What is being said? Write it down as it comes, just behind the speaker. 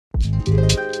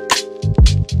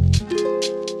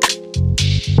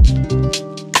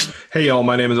Hey y'all,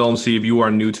 my name is LMC. If you are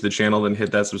new to the channel, then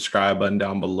hit that subscribe button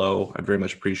down below. I'd very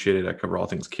much appreciate it. I cover all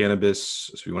things cannabis.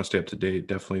 So if you want to stay up to date,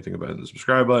 definitely think about hitting the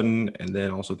subscribe button and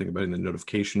then also think about hitting the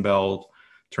notification bell,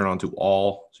 turn on to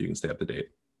all so you can stay up to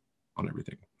date on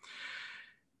everything.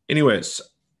 Anyways,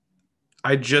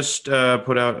 I just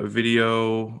put out a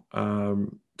video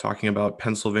talking about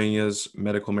Pennsylvania's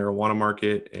medical marijuana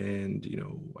market. And,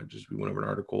 we went over an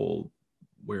article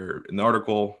where in the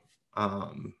article,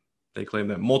 they claim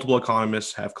that multiple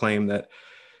economists have claimed that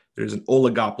there's an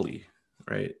oligopoly,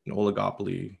 right? An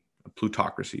oligopoly, a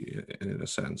plutocracy in a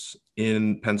sense,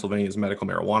 in Pennsylvania's medical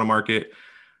marijuana market,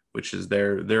 which is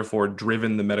therefore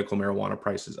driven the medical marijuana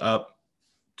prices up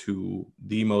to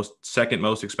the second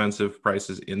most expensive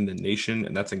prices in the nation,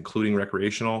 and that's including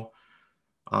recreational.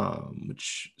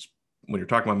 Which, when you're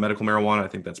talking about medical marijuana, I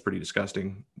think that's pretty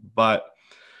disgusting. But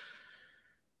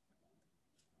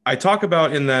I talk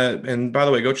about in that, and by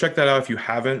the way, go check that out if you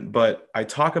haven't. But I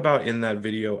talk about in that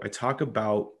video, I talk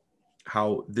about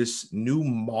how this new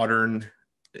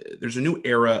there's a new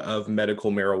era of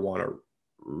medical marijuana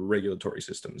regulatory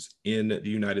systems in the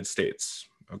United States.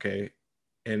 Okay.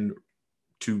 And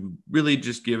to really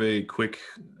just give a quick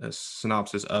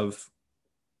synopsis of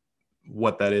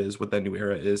what that is, what that new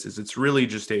era is it's really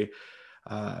just a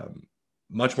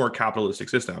much more capitalistic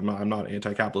system. I'm not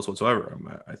anti-capitalist whatsoever.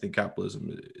 I think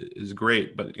capitalism is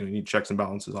great, but you need checks and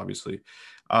balances, obviously.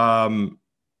 But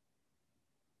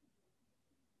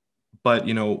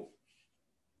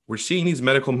we're seeing these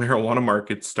medical marijuana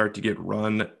markets start to get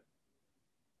run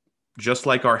just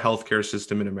like our healthcare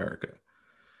system in America.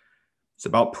 It's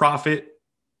about profit.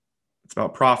 It's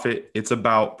about profit. It's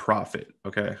about profit.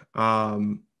 Okay.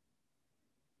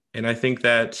 And I think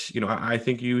that, I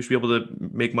think you should be able to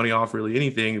make money off really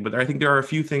anything, but I think there are a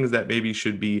few things that maybe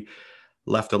should be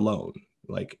left alone.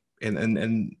 Like,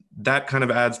 and that kind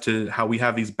of adds to how we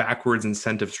have these backwards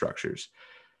incentive structures.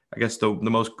 I guess the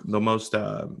most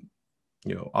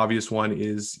obvious one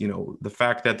is, the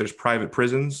fact that there's private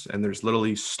prisons and there's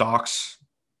literally stocks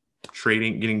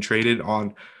getting traded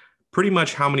on pretty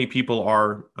much how many people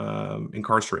are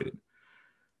incarcerated,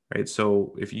 right?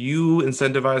 So if you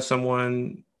incentivize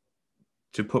someone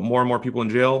to put more and more people in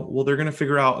jail, well, they're going to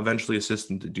figure out eventually a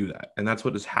system to do that. And that's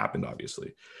what has happened,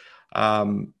 obviously.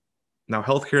 Now,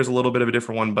 healthcare is a little bit of a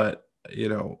different one, but,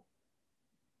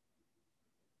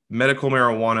 medical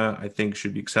marijuana, I think,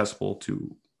 should be accessible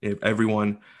to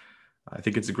everyone. I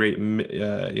think it's a great,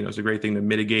 it's a great thing to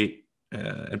mitigate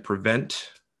and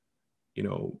prevent,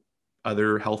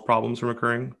 other health problems from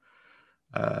occurring.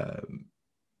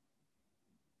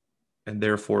 And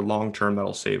therefore, long term,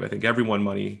 that'll save, I think, everyone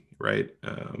money, right?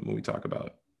 When we talk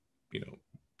about, the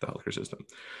healthcare system.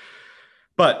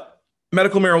 But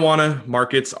medical marijuana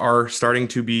markets are starting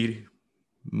to be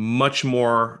much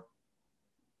more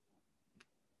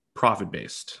profit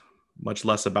based, much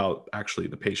less about actually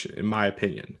the patient, in my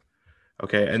opinion.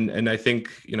 Okay, and I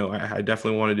think I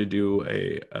definitely wanted to do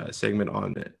a segment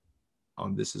on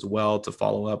this as well to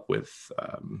follow up with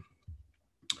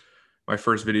my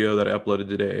first video that I uploaded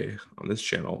today on this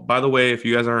channel. By the way, if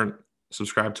you guys aren't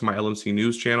subscribed to my LMC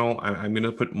News channel, I'm going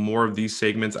to put more of these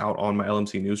segments out on my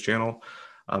LMC News channel.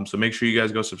 So make sure you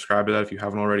guys go subscribe to that if you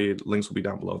haven't already. Links will be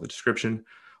down below in the description.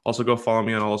 Also, go follow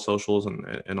me on all the socials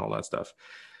and all that stuff.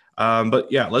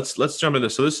 But yeah, let's jump into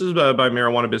this. So this is by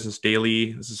Marijuana Business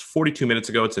Daily. This is 42 minutes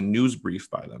ago. It's a news brief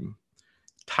by them.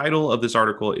 Title of this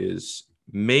article is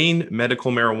Maine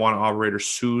Medical Marijuana Operator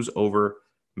Sues Over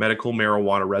Medical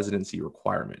Marijuana Residency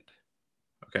Requirement.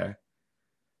 Okay.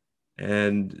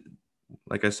 And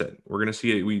like I said, we're gonna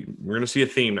see a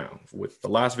theme now with the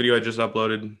last video I just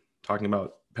uploaded talking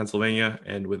about Pennsylvania,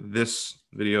 and with this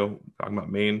video talking about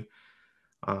Maine.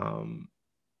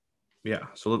 Yeah,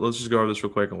 so let's just go over this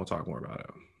real quick and we'll talk more about it.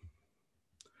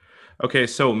 Okay,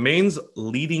 so Maine's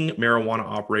leading marijuana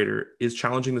operator is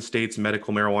challenging the state's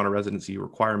medical marijuana residency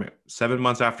requirement 7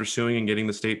 months after suing and getting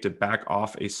the state to back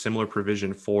off a similar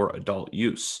provision for adult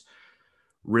use.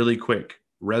 Really quick,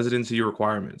 residency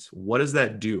requirements. What does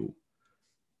that do?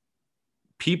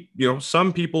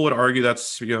 Some people would argue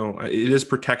that's, it is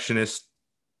protectionist.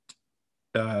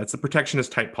 It's a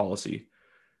protectionist type policy,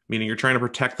 meaning you're trying to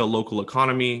protect the local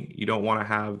economy. You don't want to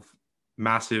have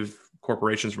massive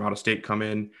corporations from out of state come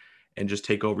in and just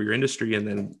take over your industry, and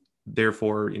then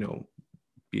therefore,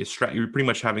 you're pretty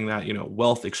much having that,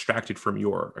 wealth extracted from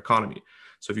your economy.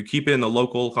 So if you keep it in the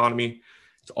local economy,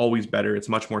 it's always better. It's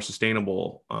much more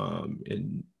sustainable.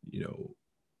 And,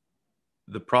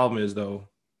 the problem is, though,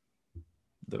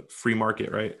 the free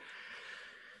market, right?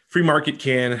 free market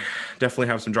can definitely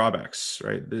have some drawbacks,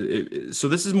 right? So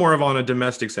this is more of on a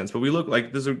domestic sense, but we look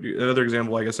like this is another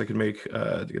example I guess I could make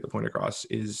to get the point across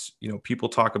is, people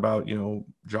talk about,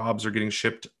 jobs are getting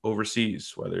shipped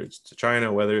overseas, whether it's to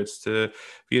China, whether it's to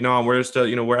Vietnam, where it's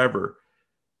to, wherever.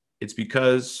 It's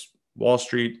because Wall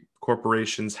Street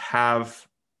corporations have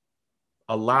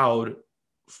allowed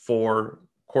for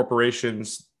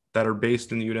corporations that are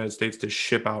based in the United States to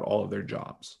ship out all of their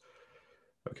jobs.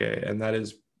 Okay. And that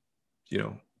is,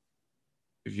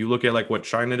 if you look at like what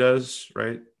China does,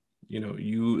 right? If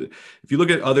you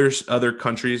look at other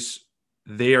countries,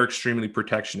 they are extremely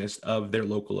protectionist of their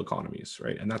local economies,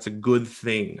 right? And that's a good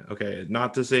thing. Okay.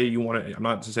 Not to say I'm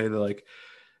not to say that like,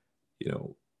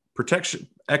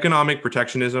 economic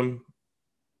protectionism,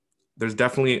 there's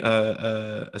definitely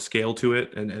a scale to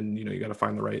it. And you got to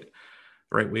find the right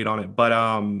weight on it. But,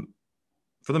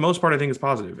 for the most part, I think it's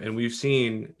positive. And we've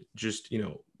seen just,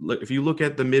 if you look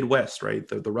at the Midwest, right,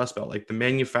 the Rust Belt, like the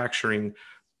manufacturing,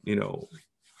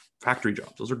 factory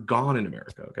jobs, those are gone in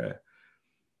America. Okay.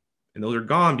 And those are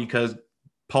gone because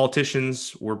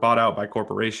politicians were bought out by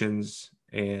corporations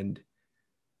and,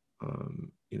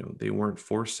 they weren't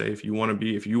forced to say, if you want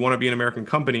to be an American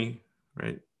company,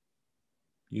 right,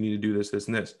 you need to do this, this,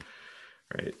 and this,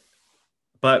 right?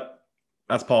 But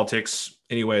that's politics.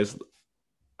 Anyways,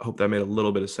 I hope that made a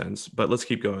little bit of sense, but let's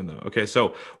keep going though. Okay,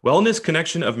 so Wellness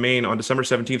Connection of Maine on December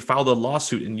 17th filed a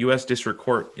lawsuit in U.S. District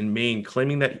Court in Maine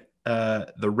claiming that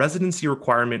the residency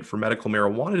requirement for medical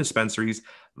marijuana dispensaries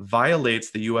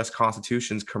violates the U.S.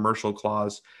 Constitution's commercial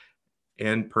clause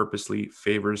and purposely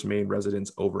favors Maine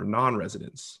residents over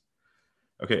non-residents.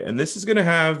 Okay, and this is going to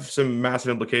have some massive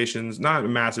implications, not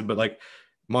massive, but like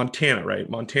Montana, right?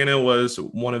 Montana was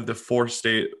one of the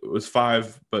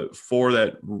five, but four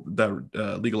that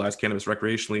legalized cannabis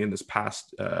recreationally in this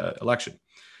past election,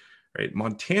 right?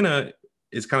 Montana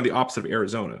is kind of the opposite of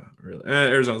Arizona. Really.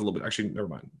 Arizona's a little bit, actually, never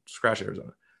mind. Scratch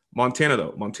Arizona. Montana,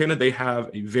 though. Montana, they have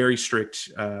a very strict,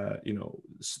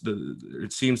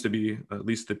 it seems to be, at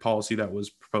least the policy that was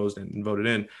proposed and voted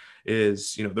in,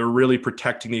 is, they're really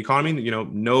protecting the economy.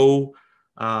 No,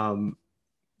 out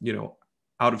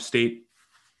of state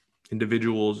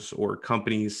individuals or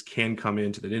companies can come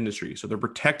into that industry. So they're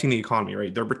protecting the economy,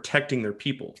 right? They're protecting their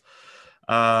people.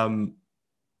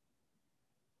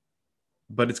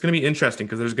 But it's going to be interesting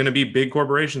because there's going to be big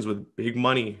corporations with big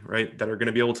money, right, that are going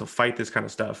to be able to fight this kind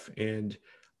of stuff. And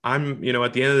at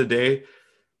the end of the day,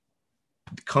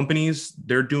 companies,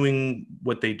 they're doing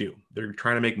what they do. They're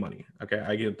trying to make money. Okay,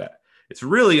 I get that. It's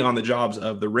really on the jobs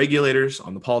of the regulators,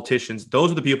 on the politicians. Those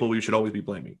are the people we should always be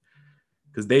blaming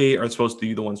because they are supposed to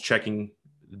be the ones checking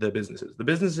the businesses. The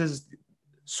businesses'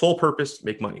 sole purpose,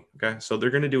 make money. Okay, so they're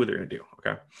going to do what they're going to do.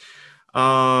 Okay.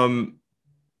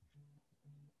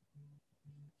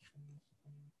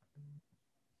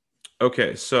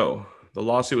 Okay, so the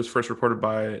lawsuit was first reported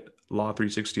by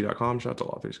law360.com. Shout out to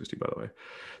Law360, by the way.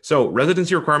 So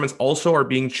residency requirements also are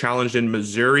being challenged in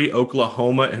Missouri,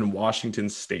 Oklahoma, and Washington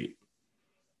State.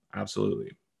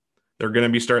 Absolutely. They're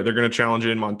going to challenge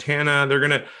it in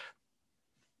Montana.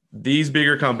 These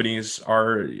bigger companies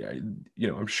are,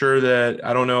 I'm sure that,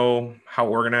 I don't know how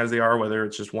organized they are, whether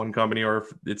it's just one company or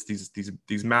if it's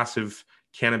these massive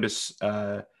cannabis,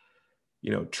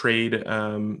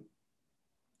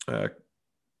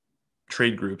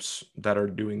 trade groups that are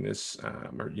doing this,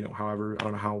 or however, I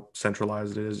don't know how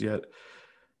centralized it is yet,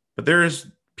 but there's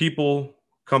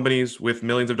companies with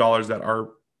millions of dollars that are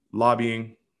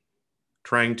lobbying,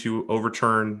 trying to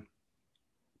overturn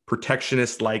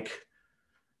protectionist-like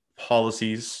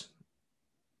policies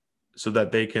so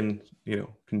that they can,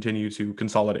 continue to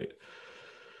consolidate.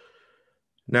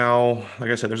 Now,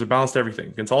 like I said, there's a balance to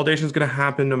everything. Consolidation is going to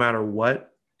happen no matter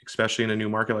what, especially in a new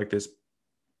market like this.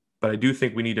 But I do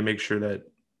think we need to make sure that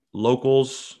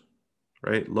locals,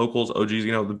 right? Locals, OGs,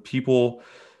 the people,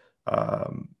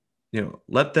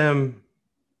 let them,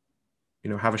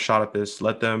 have a shot at this.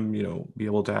 Let them, be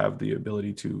able to have the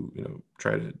ability to,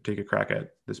 try to take a crack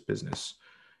at this business.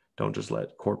 Don't just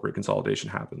let corporate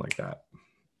consolidation happen like that.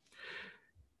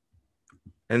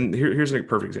 And here's a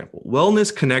perfect example.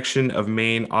 Wellness Connection of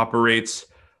Maine operates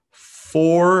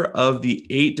 4 of the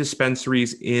 8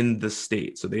 dispensaries in the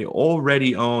state. So they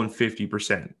already own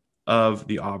 50% of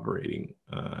the operating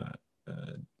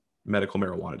medical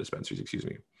marijuana dispensaries, excuse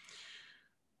me.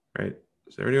 Right?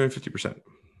 So they're already own 50%.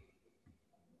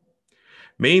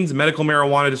 Maine's medical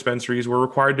marijuana dispensaries were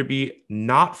required to be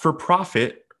not for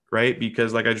profit, right?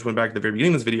 Because like I just went back to the very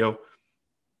beginning of this video,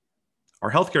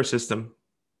 our healthcare system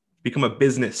become a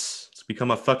business. It's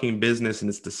become a fucking business and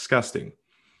it's disgusting.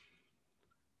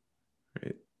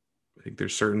 Right? I think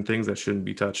there's certain things that shouldn't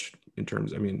be touched in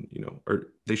terms, I mean, or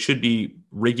they should be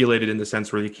regulated in the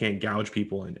sense where they can't gouge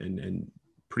people and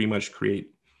pretty much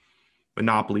create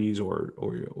monopolies or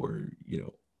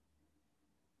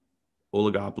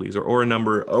oligopolies or a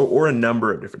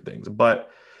number of different things.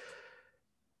 But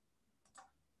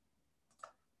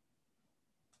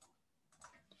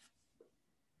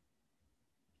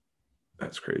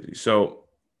that's crazy. So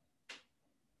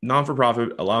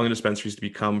non-for-profit, allowing the dispensaries to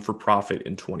become for-profit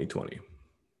in 2020.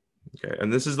 Okay.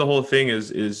 And this is the whole thing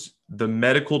is the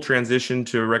medical transition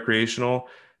to recreational.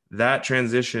 That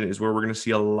transition is where we're going to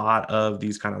see a lot of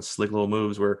these kind of slick little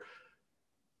moves where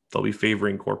they'll be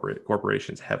favoring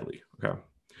corporations heavily. Okay.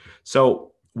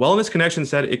 So Wellness Connection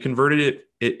said it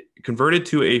converted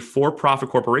to a for-profit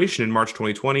corporation in March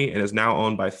 2020 and is now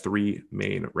owned by 3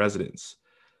 Maine residents.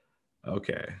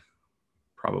 Okay.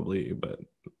 Probably, but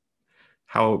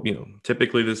how,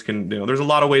 typically this can, there's a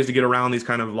lot of ways to get around these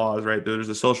kind of laws, right? There's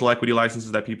the social equity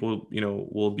licenses that people,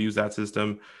 will abuse that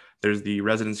system. There's the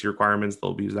residency requirements,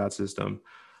 they'll abuse that system.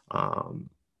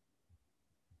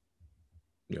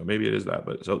 Maybe it is that,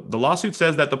 but so the lawsuit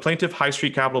says that the plaintiff High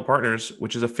Street Capital Partners,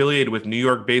 which is affiliated with New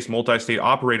York-based multi-state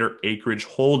operator Acreage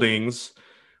Holdings,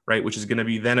 right, which is going to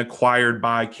be then acquired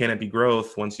by Canopy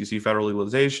Growth once you see federal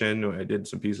legalization. I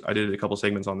did a couple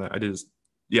segments on that. 2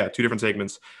 different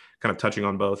segments kind of touching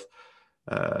on both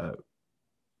a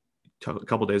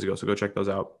couple days ago. So go check those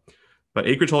out. But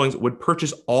Acreage Holdings would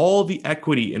purchase all the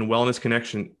equity in Wellness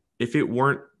Connection if it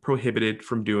weren't prohibited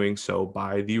from doing so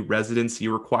by the residency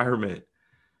requirement.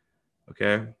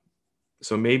 Okay.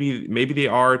 So maybe they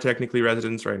are technically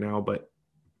residents right now, but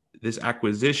this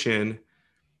acquisition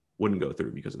wouldn't go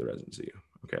through because of the residency.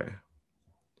 Okay.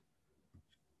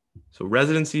 So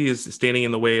residency is standing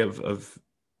in the way of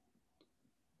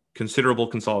considerable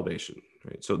consolidation,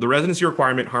 right? So the residency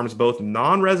requirement harms both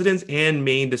non-residents and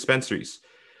Maine dispensaries,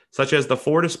 such as the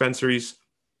 4 dispensaries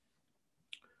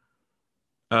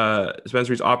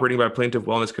operating by Plaintiff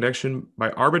Wellness Connection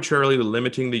by arbitrarily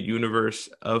limiting the universe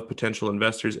of potential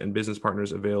investors and business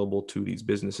partners available to these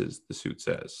businesses, the suit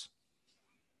says.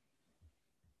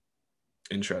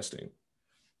 Interesting.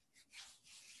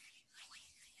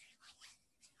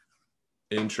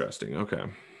 Okay.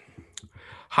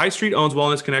 High Street owns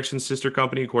Wellness Connection's sister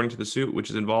company, according to the suit, which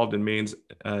is involved in Maine's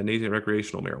nascent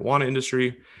recreational marijuana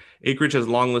industry. Acreage has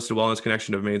long listed Wellness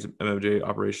Connection of Maine's MMJ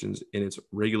operations in its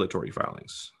regulatory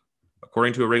filings.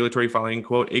 According to a regulatory filing,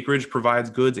 quote, Acreage provides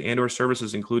goods and or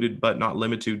services included but not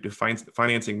limited to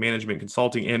financing, management,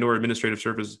 consulting, and or administrative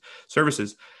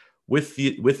services with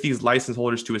these license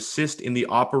holders to assist in the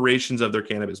operations of their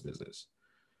cannabis business.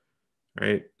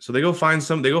 Right. So they go find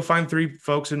 3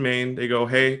 folks in Maine. They go,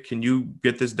 hey, can you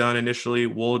get this done initially?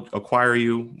 We'll acquire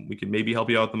you. We can maybe help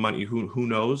you out with the money. Who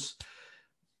knows?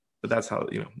 But that's how,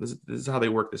 this is how they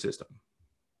work the system.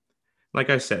 Like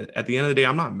I said, at the end of the day,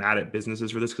 I'm not mad at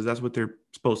businesses for this because that's what they're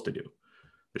supposed to do.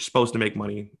 They're supposed to make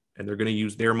money, and they're going to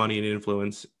use their money and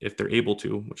influence if they're able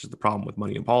to, which is the problem with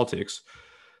money in politics.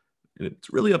 And it's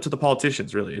really up to the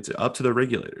politicians, really. It's up to the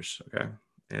regulators. Okay.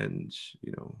 And,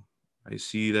 I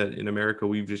see that in America,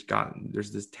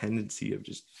 there's this tendency of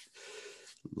just,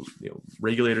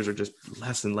 regulators are just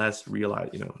less and less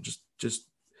just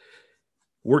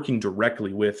working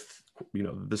directly with,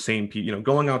 the same people,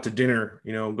 going out to dinner,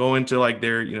 going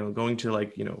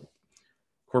to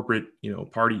corporate,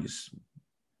 parties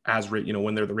as,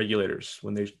 when they're the regulators,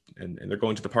 when and they're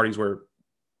going to the parties where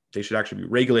they should actually be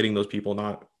regulating those people,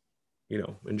 not,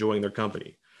 enjoying their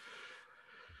company.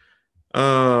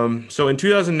 So in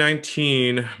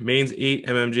 2019, Maine's 8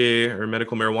 MMJ or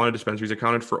medical marijuana dispensaries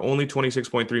accounted for only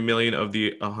 26.3 million of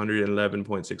the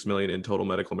 111.6 million in total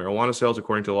medical marijuana sales,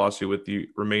 according to the lawsuit, with the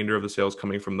remainder of the sales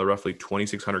coming from the roughly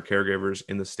 2,600 caregivers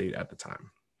in the state at the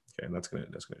time. Okay, and that's gonna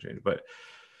change. But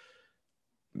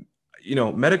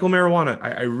medical marijuana,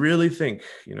 I really think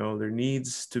there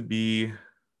needs to be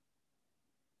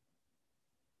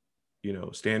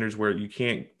standards where you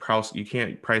can't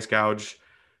price gouge.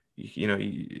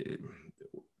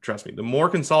 Trust me, the more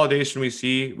consolidation we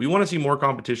see, we want to see more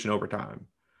competition over time.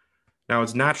 Now,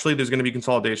 it's naturally there's going to be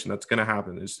consolidation. That's going to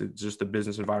happen. It's just the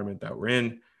business environment that we're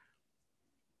in.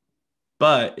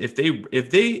 But if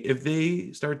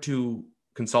they start to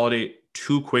consolidate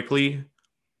too quickly,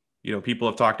 people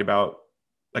have talked about,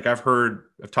 like I've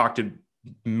talked to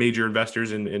major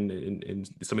investors in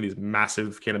some of these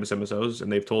massive cannabis MSOs,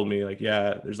 and they've told me like,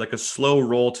 yeah, there's like a slow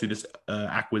roll to this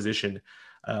acquisition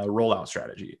rollout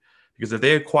strategy, because if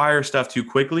they acquire stuff too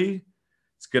quickly,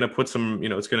 it's going to put some,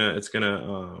 it's going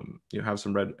to have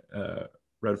some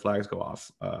red flags go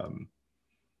off.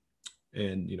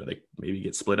 and they maybe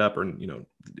get split up, or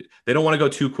they don't want to go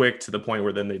too quick to the point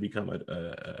where then they become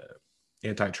a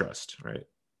antitrust, right,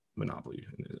 monopoly.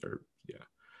 Or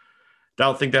I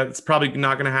don't think that's probably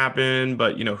not going to happen,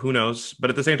 but who knows. But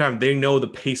at the same time, they know the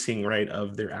pacing, right,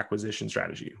 of their acquisition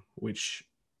strategy, which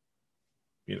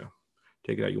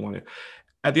take it out you want it.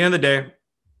 At the end of the day,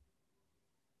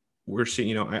 we're seeing,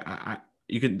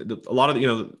 you can, a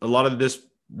lot of this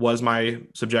was my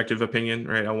subjective opinion,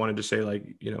 right? I wanted to say, like,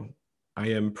 I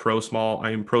am pro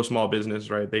small business,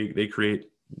 right? They create,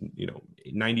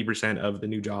 90% of the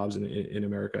new jobs in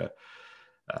America.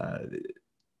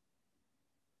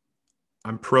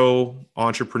 I'm pro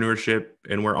entrepreneurship,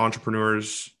 and where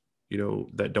entrepreneurs,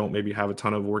 that don't maybe have a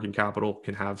ton of working capital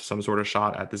can have some sort of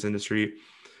shot at this industry.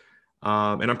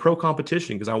 And I'm pro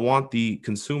competition, because I want the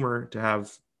consumer to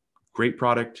have great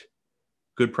product,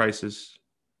 good prices,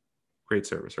 great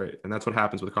service, right? And that's what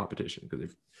happens with competition, because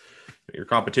if your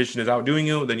competition is outdoing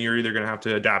you, then you're either going to have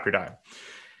to adapt or die.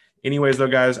 Anyways, though,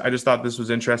 guys, I just thought this was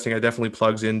interesting. I definitely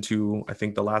plugs into, I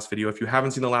think, the last video. If you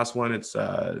haven't seen the last one, it's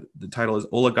the title is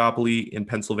Oligopoly in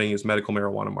Pennsylvania's Medical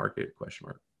Marijuana Market, ?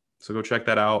 So go check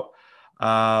that out.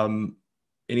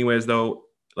 Anyways, though,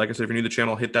 like I said, if you're new to the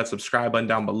channel, hit that subscribe button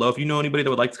down below. If you know anybody that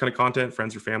would like this kind of content,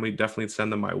 friends or family, definitely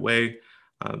send them my way.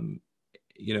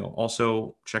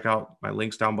 Also check out my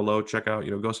links down below. Check out,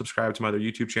 go subscribe to my other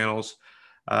YouTube channels.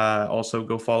 Also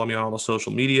go follow me on all the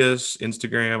social medias,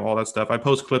 Instagram, all that stuff. I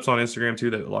post clips on Instagram too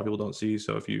that a lot of people don't see.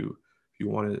 So if you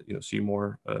want to, see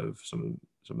more of some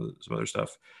other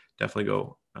stuff, definitely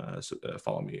go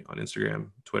follow me on Instagram,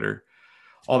 Twitter,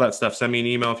 all that stuff. Send me an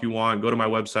email if you want. Go to my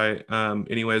website.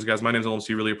 Anyways, guys, my name is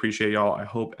LMC. Really appreciate y'all. I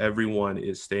hope everyone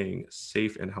is staying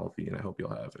safe and healthy, and I hope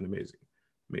you'll have an amazing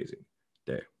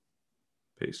day.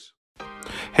 Peace.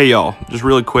 Hey y'all, just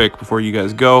really quick before you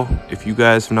guys go, if you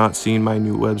guys have not seen my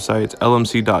new website, it's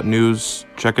lmc.news.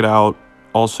 Check it out.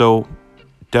 Also,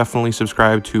 definitely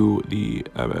subscribe to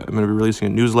I'm going to be releasing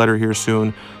a newsletter here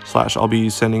soon, / I'll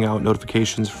be sending out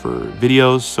notifications for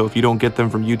videos. So if you don't get them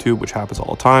from YouTube, which happens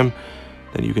all the time,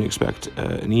 then you can expect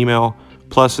an email.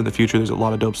 Plus, in the future, there's a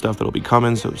lot of dope stuff that'll be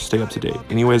coming, so stay up to date.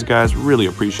 Anyways, guys, really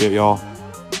appreciate y'all.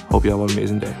 Hope you have an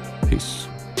amazing day. Peace.